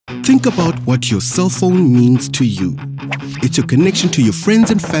Think about what your cell phone means to you. It's your connection to your friends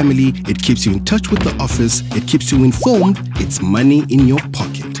and family, it keeps you in touch with the office, it keeps you informed, it's money in your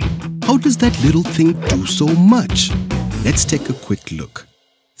pocket. How does that little thing do so much? Let's take a quick look.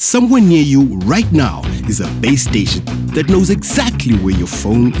 Somewhere near you right now is a base station that knows exactly where your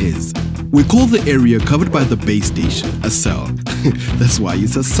phone is. We call the area covered by the base station a cell. That's why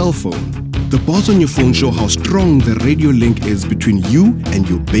it's a cell phone. The bars on your phone show how strong the radio link is between you and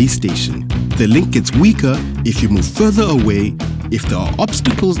your base station. The link gets weaker if you move further away, if there are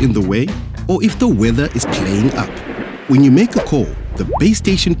obstacles in the way, or if the weather is playing up. When you make a call, the base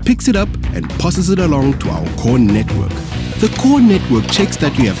station picks it up and passes it along to our core network. The core network checks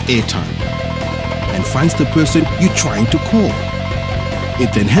that you have airtime and finds the person you're trying to call.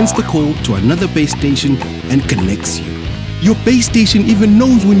 It then hands the call to another base station and connects you. Your base station even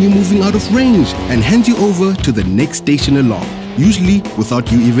knows when you're moving out of range and hands you over to the next station along, usually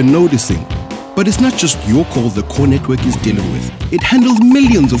without you even noticing. But it's not just your call the core network is dealing with. It handles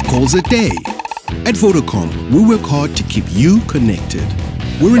millions of calls a day. At Vodacom, we work hard to keep you connected.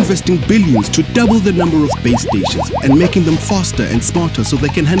 We're investing billions to double the number of base stations and making them faster and smarter so they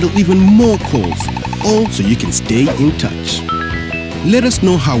can handle even more calls, all so you can stay in touch. Let us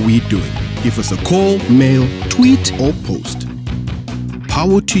know how we're doing. Give us a call, mail, tweet, or post.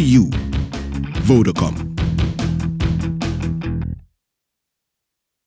 Power to you. Vodacom.